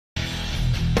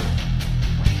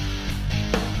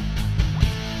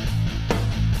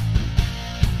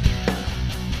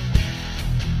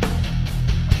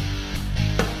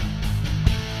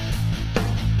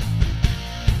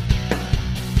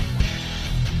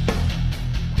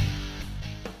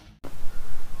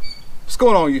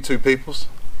going on, YouTube peoples?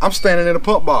 I'm standing in a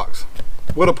pump box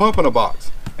with a pump in a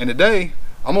box, and today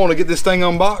I'm going to get this thing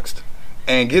unboxed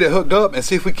and get it hooked up and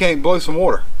see if we can't blow some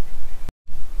water.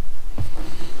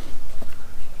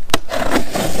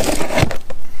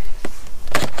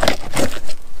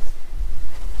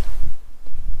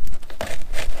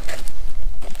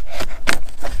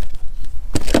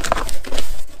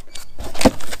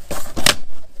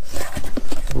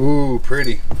 Ooh,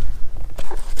 pretty.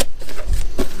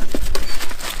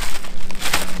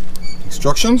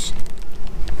 Instructions.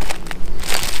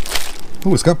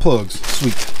 Ooh, it's got plugs.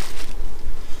 Sweet.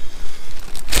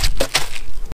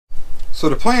 So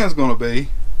the plan is going to be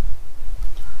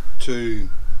to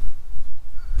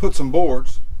put some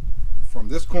boards from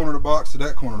this corner of the box to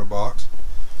that corner of the box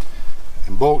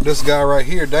and bolt this guy right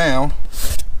here down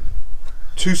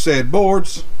to said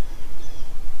boards,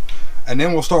 and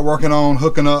then we'll start working on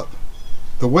hooking up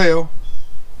the well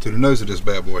to the nose of this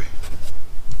bad boy.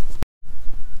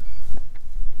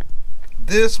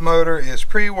 This motor is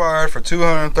pre-wired for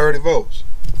 230 volts.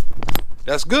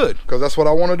 That's good, because that's what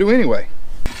I want to do anyway.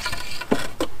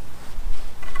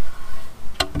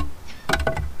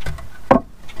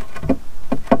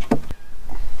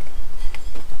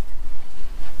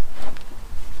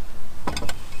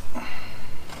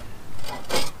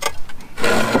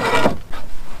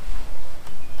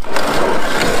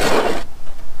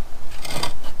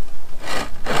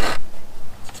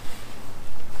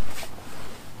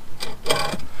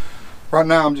 Right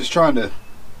now I'm just trying to,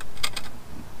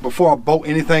 before I bolt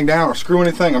anything down or screw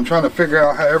anything, I'm trying to figure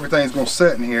out how everything's going to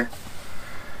set in here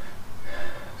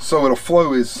so it'll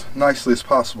flow as nicely as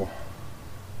possible.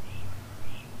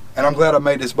 And I'm glad I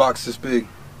made this box this big,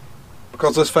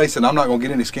 because let's face it, I'm not going to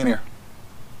get any skinnier.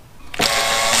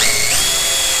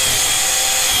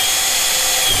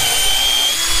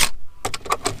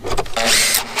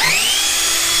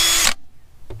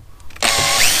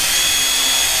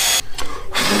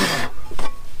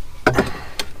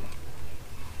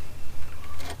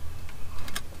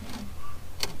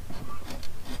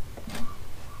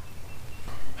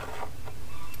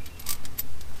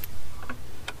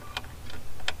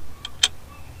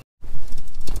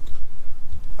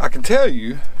 I can tell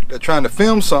you that trying to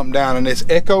film something down in this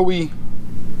echoey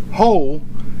hole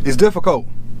is difficult,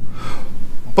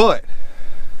 but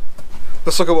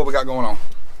let's look at what we got going on.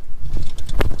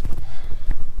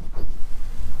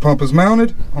 Pump is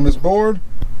mounted on this board.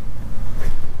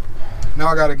 Now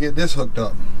I got to get this hooked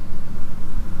up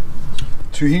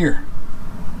to here.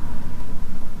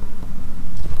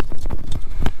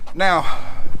 Now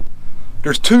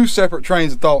there's two separate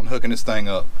trains of thought in hooking this thing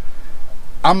up.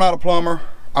 I'm not a plumber,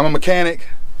 I'm a mechanic.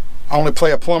 I only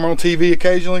play a plumber on TV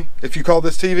occasionally, if you call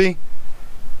this TV.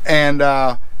 And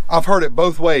I've heard it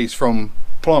both ways from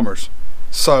plumbers.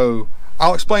 So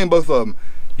I'll explain both of them.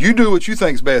 You do what you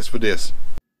think's best for this.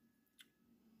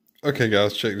 Okay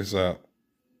guys, check this out.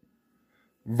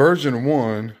 Version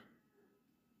 1,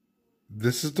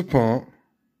 this is the pump.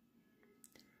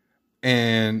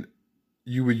 And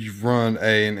you would run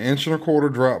an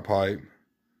 1.25" drop pipe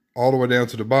all the way down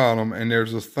to the bottom, and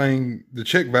there's this thing, the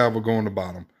check valve will go on the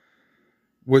bottom,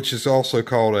 which is also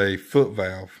called a foot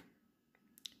valve.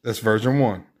 That's version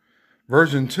 1.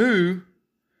 Version 2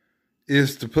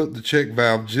 is to put the check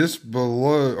valve just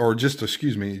below, or just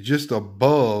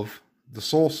above the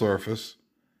soil surface,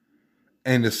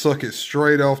 and to suck it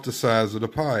straight off the sides of the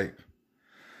pipe.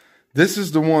 This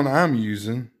is the one I'm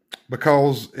using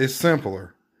because it's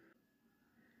simpler.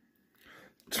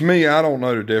 To me, I don't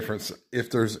know the difference if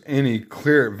there's any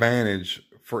clear advantage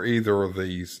for either of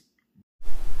these.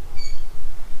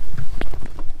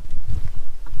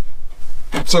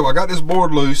 So I got this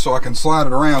board loose so I can slide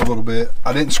it around a little bit.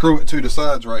 I didn't screw it to the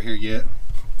sides right here yet.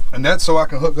 And that's so I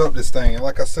can hook up this thing. And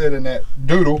like I said in that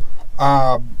doodle,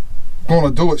 I'm going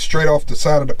to do it straight off the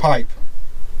side of the pipe.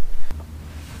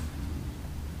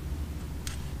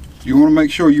 You want to make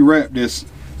sure you wrap this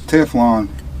Teflon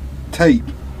tape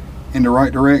in the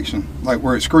right direction, like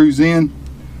where it screws in,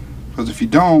 because if you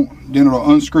don't, then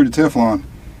it'll unscrew the Teflon.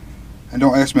 And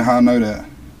don't ask me how I know that.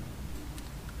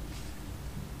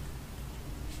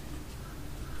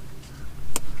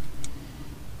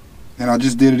 And I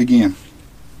just did it again.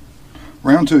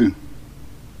 Round 2.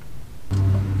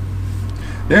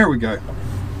 There we go.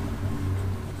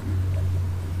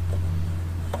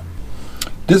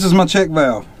 This is my check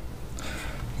valve.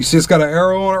 You see it's got an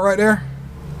arrow on it right there?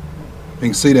 You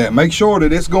can see that. Make sure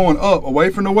that it's going up, away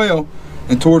from the well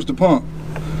and towards the pump.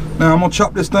 Now I'm going to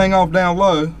chop this thing off down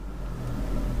low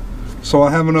so I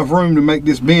have enough room to make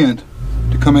this bend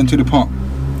to come into the pump.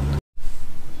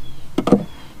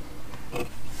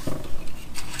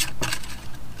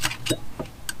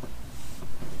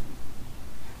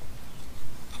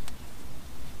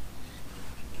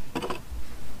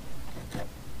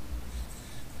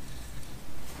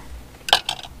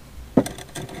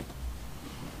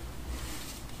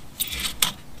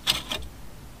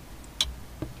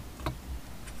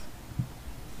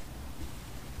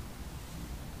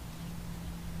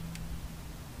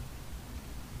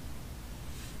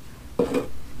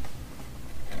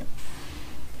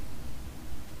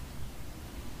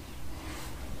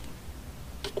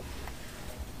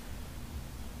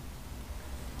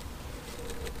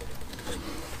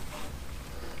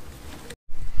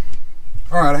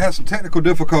 Alright, I had some technical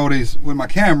difficulties with my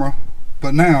camera,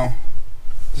 but now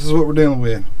this is what we're dealing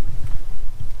with.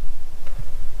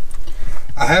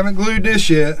 I haven't glued this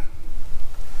yet.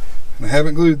 I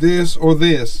haven't glued this or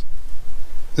this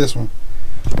one.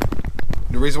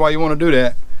 The reason why you want to do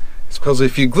that is because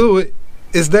if you glue it,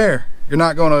 it's there. You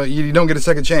don't get a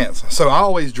second chance. So I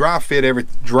always dry fit.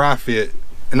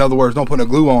 In other words, don't put no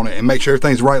glue on it and make sure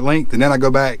everything's right length, and then I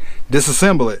go back,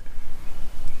 disassemble it,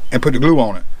 and put the glue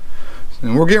on it.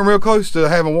 And we're getting real close to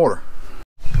having water.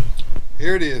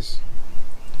 Here it is.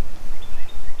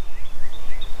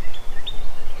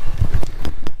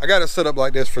 I got it set up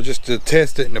like this for just to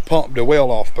test it and to pump the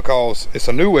well off, because it's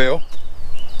a new well,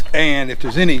 and if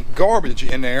there's any garbage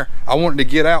in there, I want it to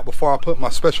get out before I put my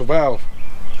special valve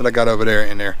that I got over there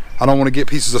in there. I don't want to get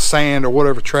pieces of sand or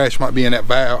whatever trash might be in that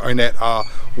valve, in that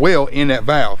well, in that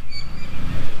valve.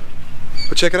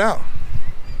 But check it out.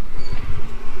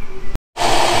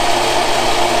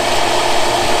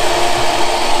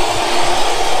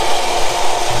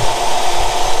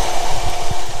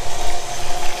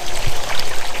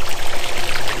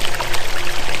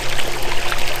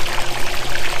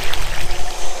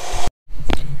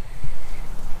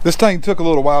 This tank took a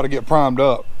little while to get primed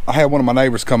up. I had one of my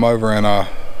neighbors come over and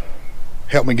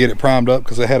help me get it primed up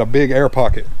because it had a big air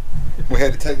pocket. We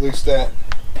had to take loose that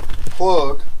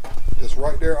plug that's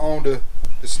right there on the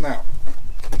snout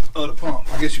of the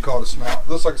pump. I guess you call it a snout.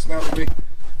 Looks like a snout to me.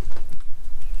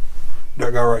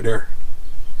 That guy right there.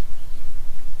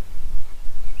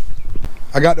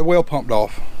 I got the well pumped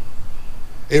off.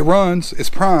 It runs,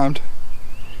 it's primed.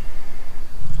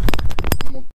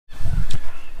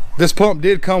 This pump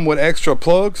did come with extra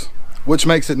plugs, which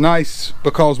makes it nice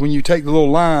because when you take the little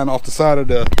line off the side of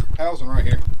the housing right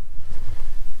here,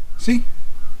 see,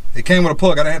 it came with a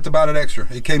plug. I didn't have to buy that extra.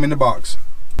 It came in the box.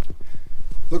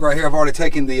 Look right here, I've already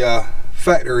taken the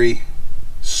factory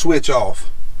switch off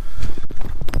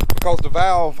because the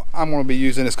valve I'm going to be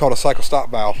using is called a cycle stop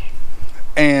valve,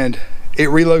 and it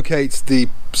relocates the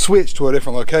switch to a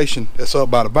different location that's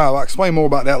up by the valve. I'll explain more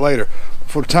about that later.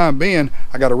 For the time being,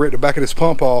 I got to rip the back of this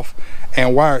pump off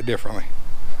and wire it differently.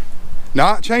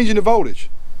 Not changing the voltage,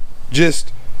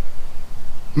 just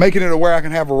making it to where I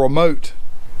can have a remote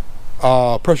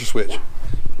pressure switch.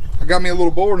 I got me a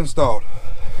little board installed.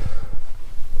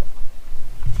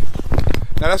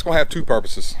 Now that's going to have two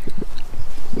purposes.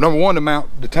 Number one, to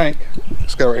mount the tank.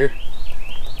 Let's go right here.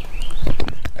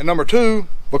 And number two,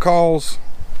 because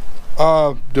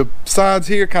the sides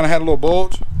here kind of had a little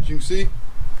bulge, as you can see.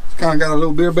 Kind of got a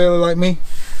little beer belly like me.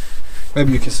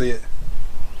 Maybe you can see it.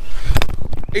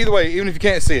 Either way, even if you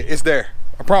can't see it, it's there.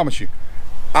 I promise you.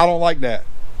 I don't like that.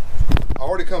 I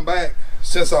already come back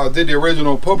since I did the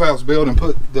original pump house build and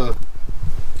put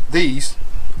these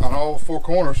on all four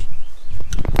corners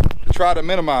to try to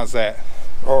minimize that.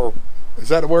 Or is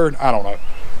that the word? I don't know.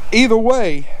 Either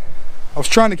way, I was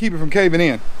trying to keep it from caving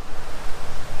in.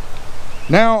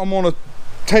 Now I'm going to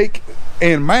take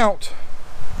and mount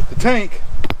the tank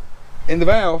in the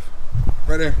valve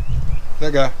right there,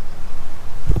 that guy,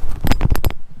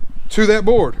 to that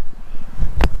board,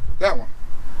 that one.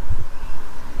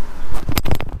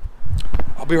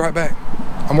 I'll be right back.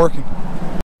 I'm working.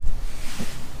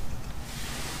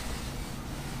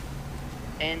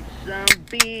 And some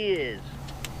beers.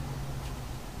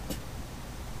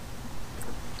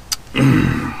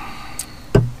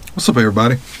 What's up,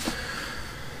 everybody?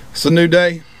 It's a new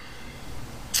day.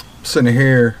 I'm sitting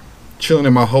here chilling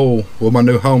in my hole with my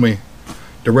new homie,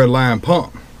 the Red Line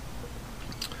pump.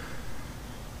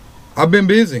 I've been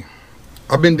busy.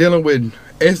 I've been dealing with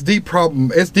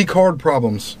SD card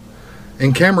problems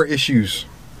and camera issues.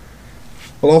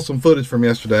 I lost some footage from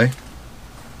yesterday,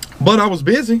 but I was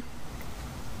busy.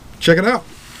 Check it out.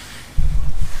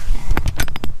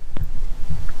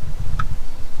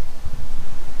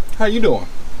 How you doing?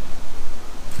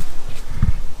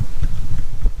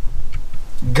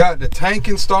 Got the tank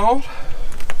installed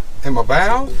and my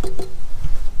valve.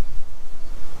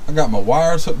 I got my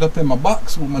wires hooked up in my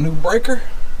box with my new breaker.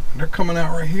 They're coming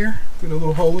out right here through the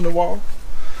little hole in the wall.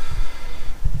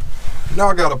 Now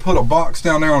I got to put a box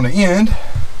down there on the end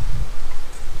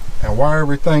and wire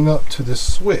everything up to this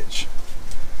switch.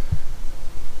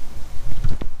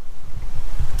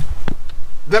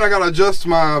 Then I got to adjust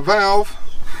my valve,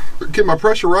 get my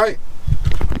pressure right,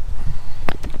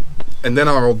 and then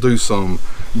I'll do some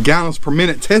gallons per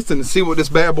minute testing to see what this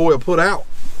bad boy will put out.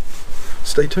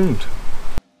 Stay tuned.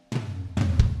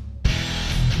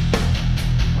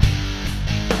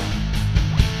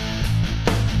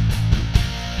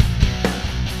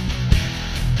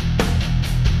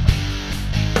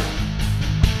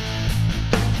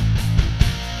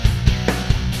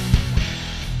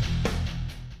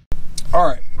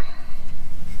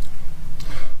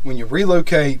 when you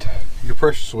relocate your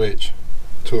pressure switch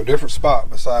to a different spot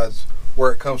besides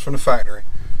where it comes from the factory,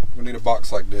 you'll need a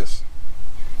box like this.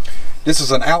 This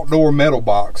is an outdoor metal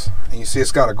box, and you see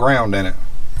it's got a ground in it.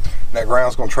 And that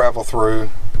ground's going to travel through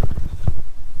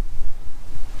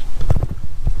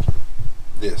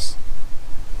this.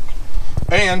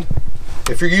 And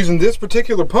if you're using this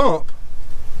particular pump,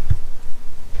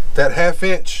 that 1/2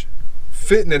 inch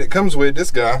fitting that it comes with,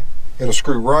 this guy, it'll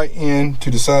screw right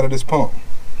into the side of this pump.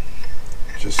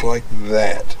 Just like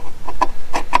that.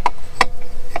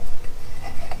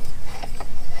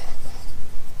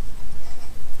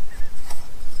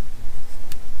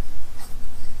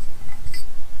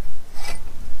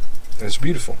 And it's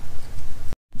beautiful.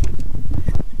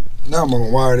 Now I'm gonna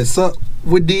wire this up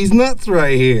with these nuts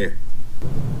right here.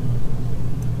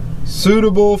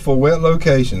 Suitable for wet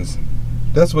locations.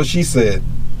 That's what she said.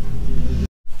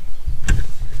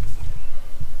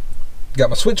 Got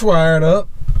my switch wired up.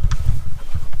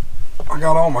 I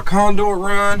got all my conduit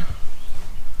run.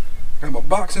 Got my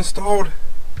box installed.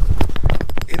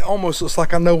 It almost looks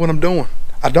like I know what I'm doing.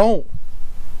 I don't,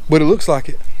 but it looks like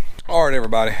it. All right,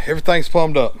 everybody, everything's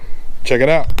plumbed up. Check it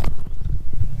out.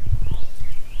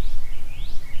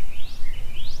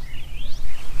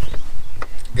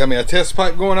 Got me a test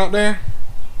pipe going out there.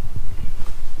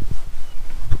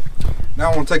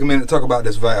 Now I want to take a minute to talk about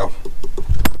this valve.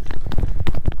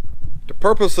 The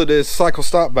purpose of this cycle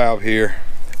stop valve here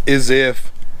is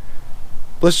if,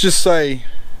 let's just say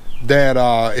that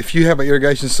if you have an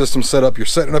irrigation system set up, you're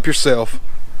setting it up yourself,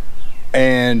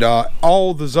 and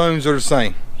all the zones are the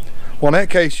same. Well, in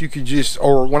that case, you could just,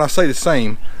 or when I say the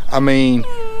same, I mean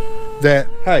that,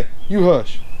 hey, you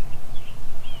hush.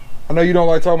 I know you don't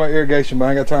like talking about irrigation, but I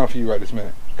ain't got time for you right this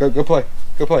minute. Go play,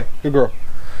 good girl.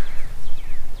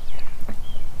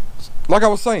 Like I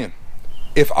was saying,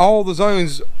 if all the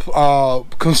zones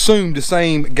consume the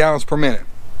same gallons per minute,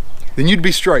 then you'd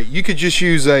be straight. You could just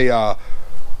use a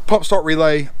pump start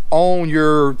relay on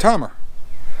your timer.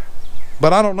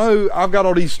 But I don't know, I've got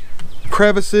all these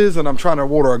crevices and I'm trying to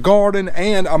water a garden,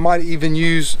 and I might even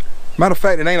use, matter of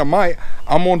fact, it ain't a might,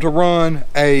 I'm going to run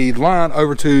a line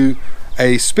over to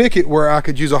a spigot where I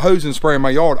could use a hose and spray in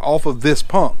my yard off of this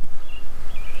pump.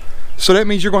 So that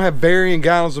means you're going to have varying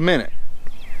gallons a minute.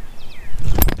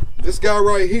 This guy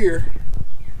right here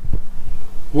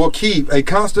will keep a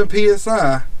constant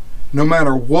PSI no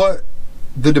matter what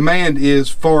the demand is as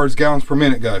far as gallons per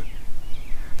minute go.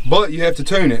 But you have to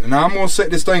tune it. And I'm going to set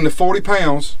this thing to 40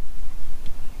 pounds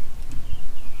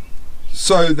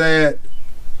so that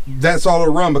that's all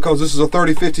it'll run, because this is a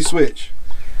 30-50 switch.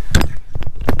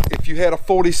 If you had a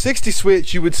 40-60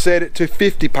 switch, you would set it to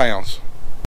 50 pounds.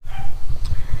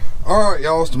 Alright,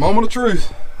 y'all, it's the moment of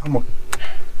truth. I'm going to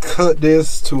cut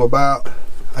this to about,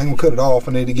 I ain't going to cut it off.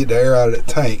 I need to get the air out of that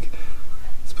tank.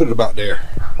 Let's put it about there.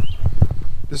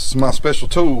 This is my special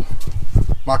tool,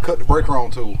 my cut the breaker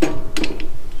on tool.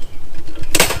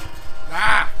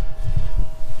 Ah!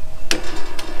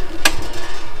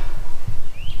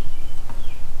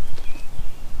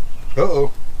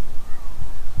 Uh-oh.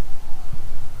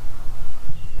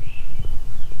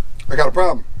 I got a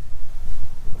problem.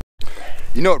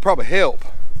 You know, it'd probably help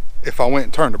if I went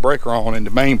and turned the breaker on in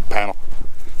the main panel.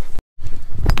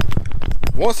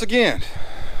 Once again,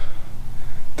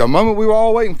 the moment we were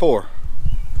all waiting for.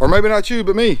 Or maybe not you,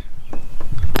 but me.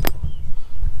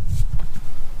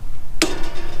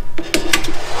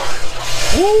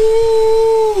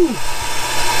 Woo!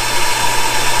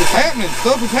 It's happening.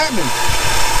 Stuff is happening.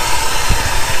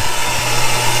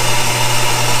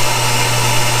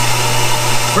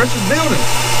 Pressure's building.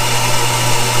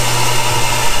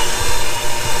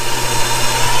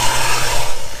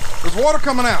 There's water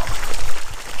coming out.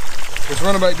 It's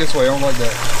running back this way. I don't like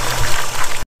that.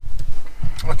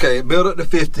 Okay, it built up to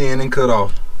 50 and then cut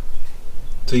off.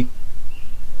 See?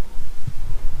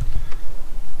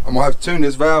 I'm gonna have to tune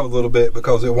this valve a little bit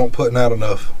because it won't putting out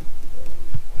enough.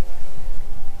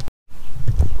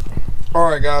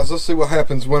 Alright guys, let's see what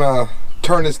happens when I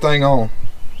turn this thing on.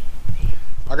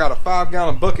 I got a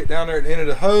 5-gallon bucket down there at the end of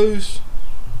the hose.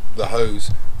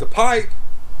 The pipe.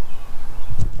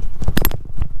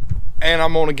 And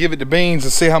I'm gonna give it the beans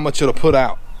and see how much it'll put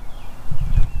out.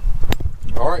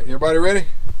 Alright, everybody ready?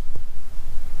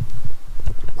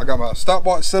 I got my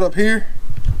stopwatch set up here.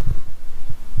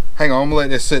 Hang on, I'm gonna let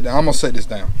this sit down. I'm gonna set this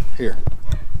down here.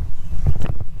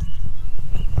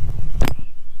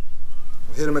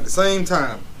 Hit them at the same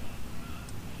time.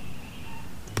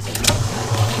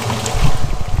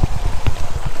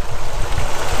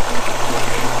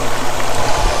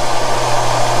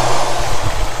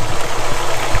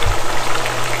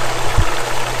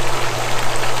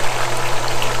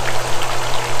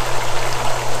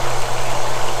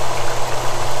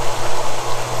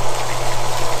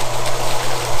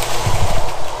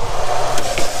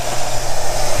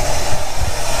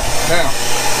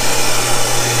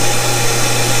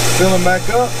 filling back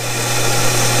up.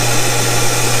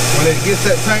 When it gets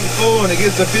that tank full and it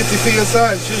gets to 50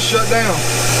 psi, it should shut down.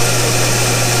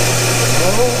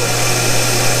 Oh.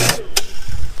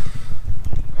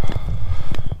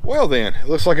 Well then, it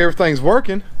looks like everything's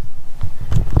working.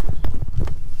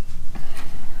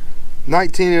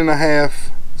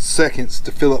 19.5 seconds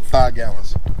to fill up 5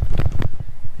 gallons.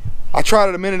 I tried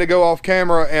it a minute ago off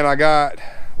camera and I got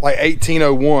like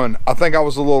 18:01. I think I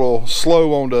was a little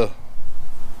slow on the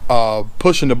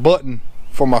pushing the button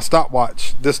for my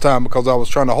stopwatch this time because I was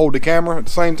trying to hold the camera at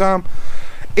the same time.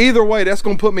 Either way, that's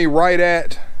gonna put me right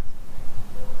at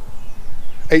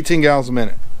 18 gallons a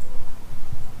minute.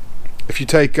 If you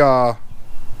take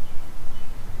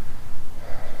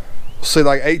see,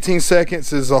 like 18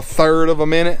 seconds is a third of a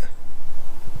minute,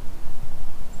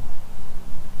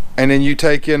 and then you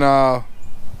take in yeah,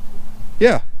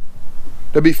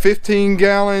 there'll be 15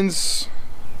 gallons.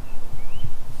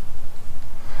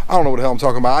 I don't know what the hell I'm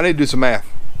talking about. I need to do some math.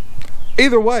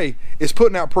 Either way, it's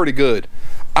putting out pretty good.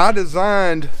 I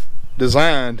designed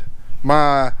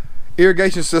my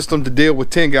irrigation system to deal with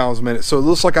 10 gallons a minute, so it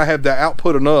looks like I have the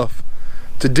output enough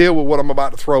to deal with what I'm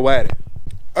about to throw at it.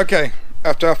 Okay,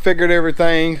 after I figured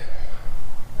everything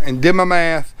and did my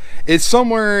math, it's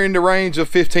somewhere in the range of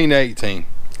 15 to 18.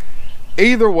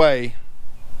 Either way,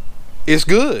 it's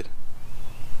good.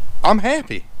 I'm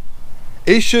happy.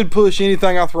 It should push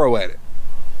anything I throw at it.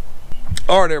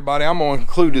 All right, everybody, I'm gonna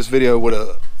conclude this video with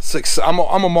a success. I'm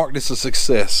gonna mark this a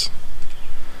success.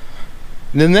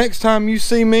 The next time you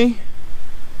see me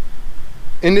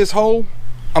in this hole,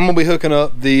 I'm gonna be hooking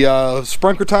up the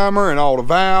sprinkler timer and all the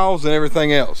valves and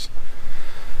everything else.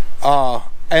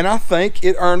 And I think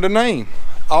it earned a name.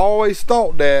 I always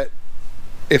thought that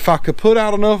if I could put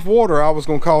out enough water, I was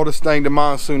gonna call this thing the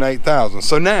Monsoon 8000.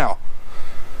 So now,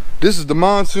 this is the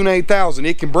Monsoon 8000.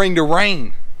 It can bring the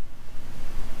rain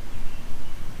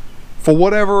for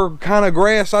whatever kind of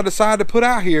grass I decide to put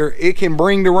out here. It can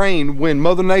bring the rain when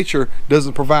Mother Nature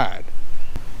doesn't provide.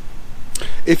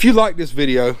 If you like this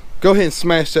video, go ahead and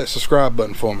smash that subscribe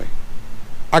button for me.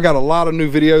 I got a lot of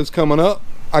new videos coming up.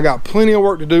 I got plenty of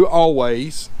work to do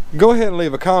always. Go ahead and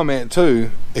leave a comment too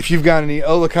if you've got any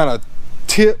other kind of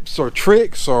tips or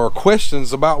tricks or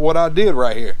questions about what I did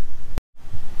right here.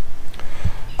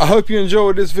 I hope you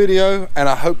enjoyed this video, and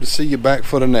I hope to see you back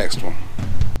for the next one.